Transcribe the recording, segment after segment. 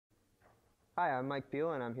Hi, I'm Mike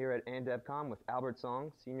Beal, and I'm here at AnDevCon with Albert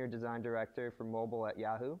Song, Senior Design Director for Mobile at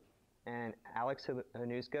Yahoo, and Alex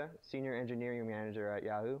Hanuska, Senior Engineering Manager at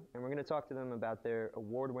Yahoo, and we're going to talk to them about their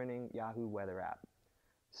award-winning Yahoo Weather app.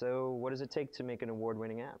 So what does it take to make an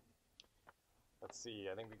award-winning app? Let's see,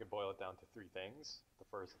 I think we could boil it down to three things. The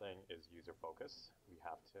first thing is user focus. We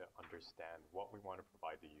have to understand what we want to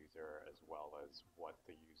provide the user as well as what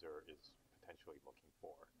the user is potentially looking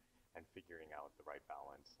for, and figuring out the right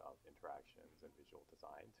balance of interactions and visual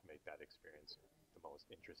design to make that experience the most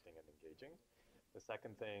interesting and engaging. The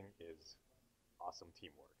second thing is awesome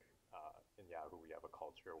teamwork. In Yahoo, we have a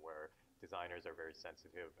culture where designers are very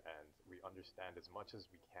sensitive and we understand as much as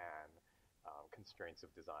we can constraints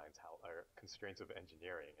of designs, constraints of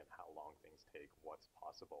engineering and how long things take, what's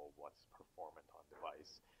possible, what's performant on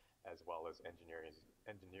device, as well as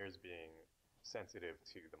engineers being sensitive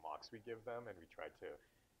to the mocks we give them, and we try to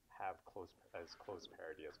have as close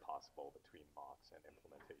parity as possible between mocks and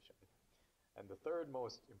implementation. And the third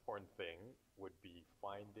most important thing would be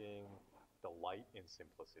finding delight in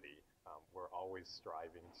simplicity. We're always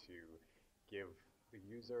striving to give the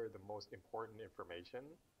user the most important information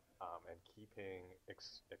and keeping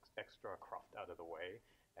extra cruft out of the way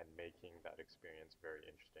and making that experience very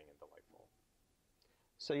interesting and delightful.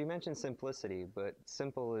 So you mentioned simplicity, but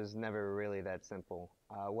simple is never really that simple.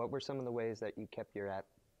 What were some of the ways that you kept your app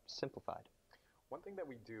simplified? One thing that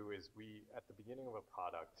we do is at the beginning of a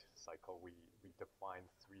product cycle, we define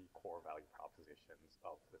three core value propositions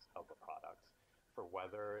of the product. For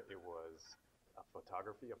weather, it was a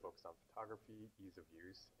focus on photography, ease of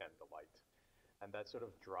use, and delight. And that sort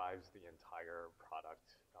of drives the entire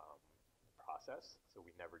product process, so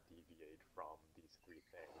we never deviate from these three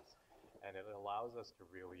things. And it allows us to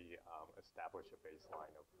really establish a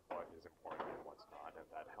baseline of what is important and what's not, and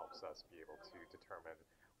that helps us be able to determine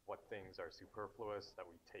what things are superfluous that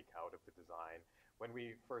we take out of the design. When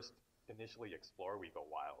we first initially explore, we go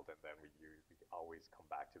wild, and then we always come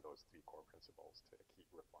back to those three core principles to keep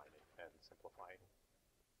refining and simplifying.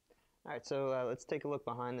 All right, so let's take a look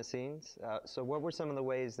behind the scenes. So what were some of the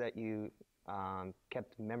ways that you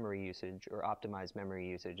kept memory usage or optimized memory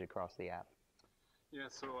usage across the app? Yeah,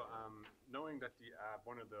 so knowing that the app,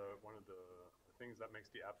 one of the things that makes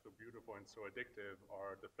the app so beautiful and so addictive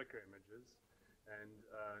are the Flickr images. And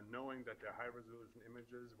knowing that they're high-resolution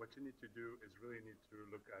images, what you need to do is really need to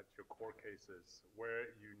look at your core cases where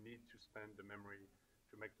you need to spend the memory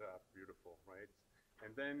to make the app beautiful, right?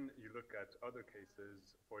 And then you look at other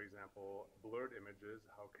cases, for example, blurred images.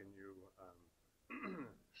 How can you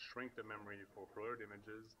shrink the memory for blurred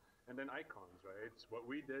images? And then icons, right? What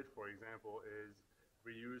we did, for example, is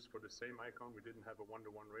we used for the same icon, we didn't have a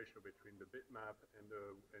one-to-one ratio between the bitmap and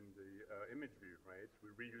the image view, right? We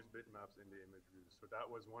reused bitmaps in the image view. So that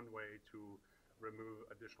was one way to remove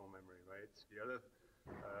additional memory, right? The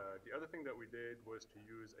other thing that we did was to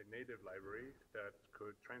use a native library that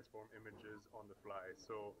could transform images on the fly.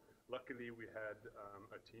 So luckily we had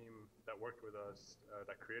a team that worked with us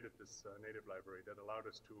that created this native library that allowed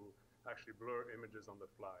us to actually blur images on the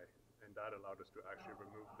fly. And that allowed us to actually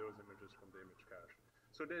remove those images from the image cache.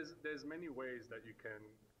 So there's many ways that you can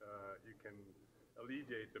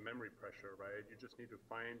alleviate the memory pressure, right? You just need to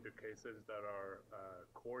find the cases that are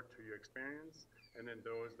core to your experience, and then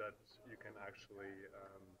those that you can actually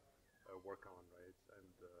work on, right?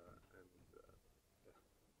 Yeah.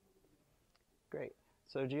 Great.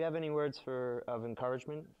 So do you have any words of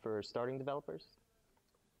encouragement for starting developers?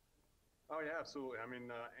 Oh yeah, absolutely. I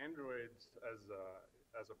mean, Android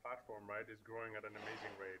as a platform, right, is growing at an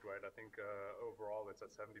amazing rate, right? I think overall it's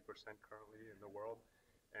at 70% currently in the world.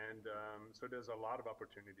 And so there's a lot of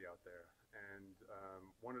opportunity out there. And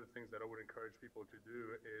one of the things that I would encourage people to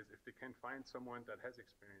do is if they can find someone that has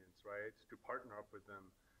experience, right, to partner up with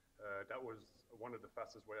them. That was one of the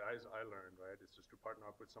fastest ways I learned, right, is just to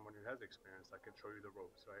partner up with someone who has experience that can show you the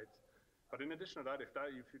ropes, right? But in addition to that, if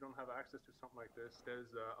you don't have access to something like this,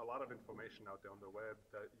 there's a lot of information out there on the web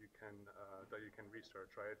that you can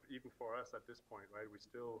research, right? Even for us at this point, right, we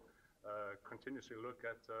still continuously look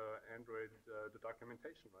at Android, the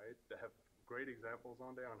documentation, right? They have great examples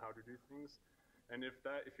on there on how to do things. And if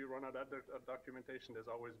you run out of documentation, there's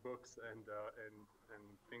always books and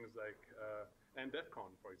things like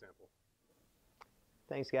AnDevCon, for example.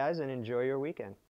 Thanks, guys, and enjoy your weekend.